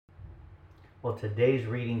Well, today's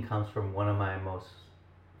reading comes from one of my most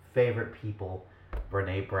favorite people,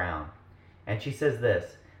 Brene Brown. And she says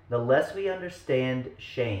this: the less we understand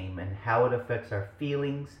shame and how it affects our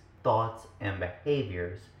feelings, thoughts, and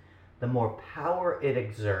behaviors, the more power it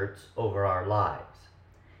exerts over our lives.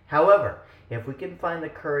 However, if we can find the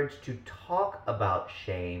courage to talk about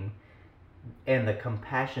shame and the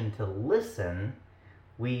compassion to listen,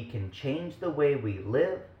 we can change the way we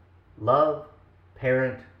live, love,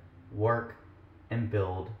 parent, work, and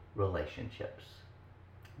build relationships.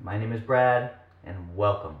 My name is Brad, and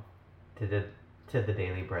welcome to the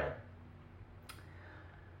Daily Bread.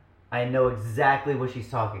 I know exactly what she's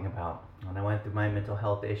talking about. When I went through my mental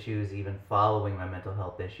health issues, even following my mental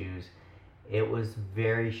health issues, it was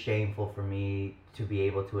very shameful for me to be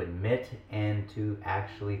able to admit and to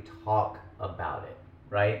actually talk about it,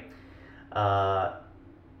 right? Uh,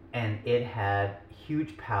 and it had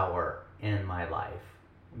huge power in my life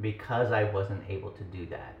because I wasn't able to do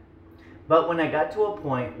that. But when I got to a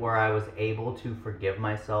point where I was able to forgive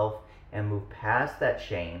myself and move past that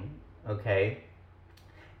shame, okay,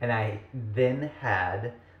 and I then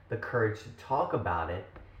had the courage to talk about it,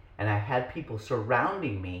 and I had people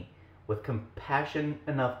surrounding me with compassion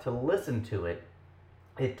enough to listen to it,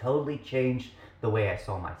 it totally changed the way I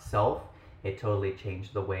saw myself. It totally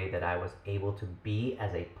changed the way that I was able to be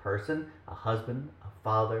as a person, a husband, a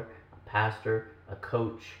father, a pastor, a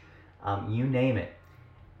coach, you name it.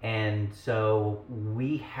 And so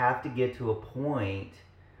we have to get to a point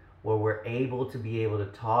where we're able to be able to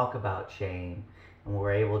talk about shame, and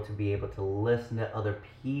we're able to be able to listen to other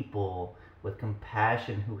people with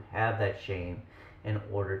compassion who have that shame in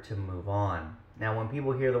order to move on. Now, when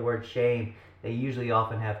people hear the word shame, they usually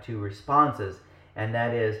often have two responses, and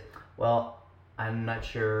that is, well, I'm not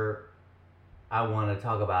sure I want to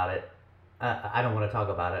talk about it. I don't want to talk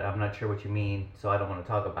about it. I'm not sure what you mean, so I don't want to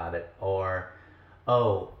talk about it. Or,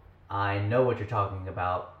 oh, I know what you're talking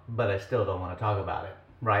about, but I still don't want to talk about it,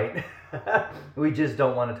 right? We just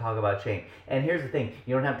don't want to talk about shame. And here's the thing: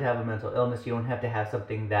 you don't have to have a mental illness, you don't have to have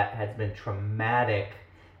something that has been traumatic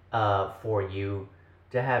for you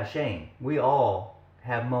to have shame. We all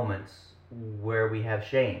have moments where we have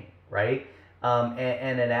shame, right?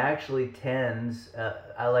 And it actually tends,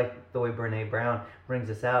 I like the way Brene Brown brings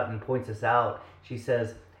this out and points this out. She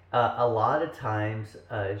says, a lot of times,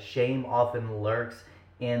 shame often lurks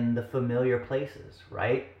in the familiar places,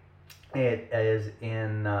 right? It is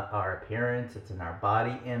in our appearance, it's in our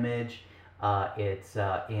body image, it's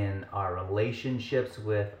in our relationships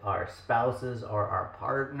with our spouses or our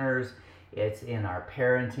partners, it's in our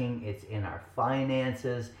parenting, it's in our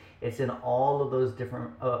finances, it's in all of those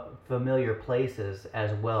different familiar places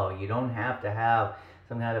as well. You don't have to have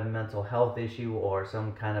some kind of mental health issue or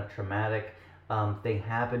some kind of traumatic thing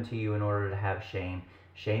happen to you in order to have shame.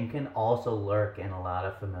 Shame can also lurk in a lot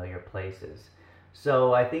of familiar places.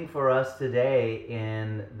 So I think for us today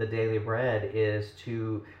in the Daily Bread is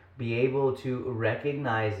to be able to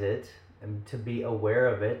recognize it and to be aware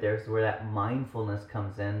of it. There's where that mindfulness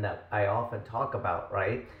comes in that I often talk about,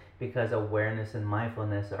 right? Because awareness and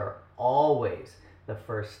mindfulness are always the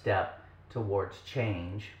first step towards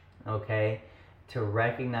change, okay? To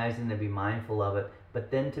recognize and to be mindful of it,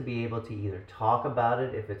 but then to be able to either talk about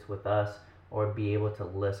it if it's with us or be able to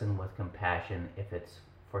listen with compassion if it's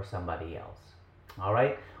for somebody else. All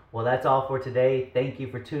right. Well, that's all for today. Thank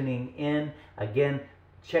you for tuning in. Again,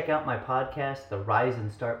 check out my podcast, the Rise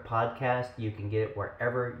and Start podcast. You can get it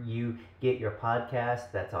wherever you get your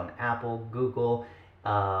podcast. That's on Apple, Google,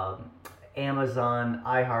 Amazon,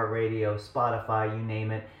 iHeartRadio, Spotify, you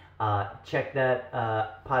name it. Check that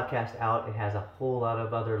podcast out. It has a whole lot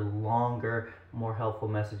of other longer, more helpful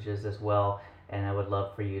messages as well. And I would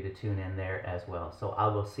love for you to tune in there as well. So I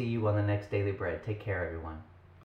will see you on the next Daily Bread. Take care, everyone.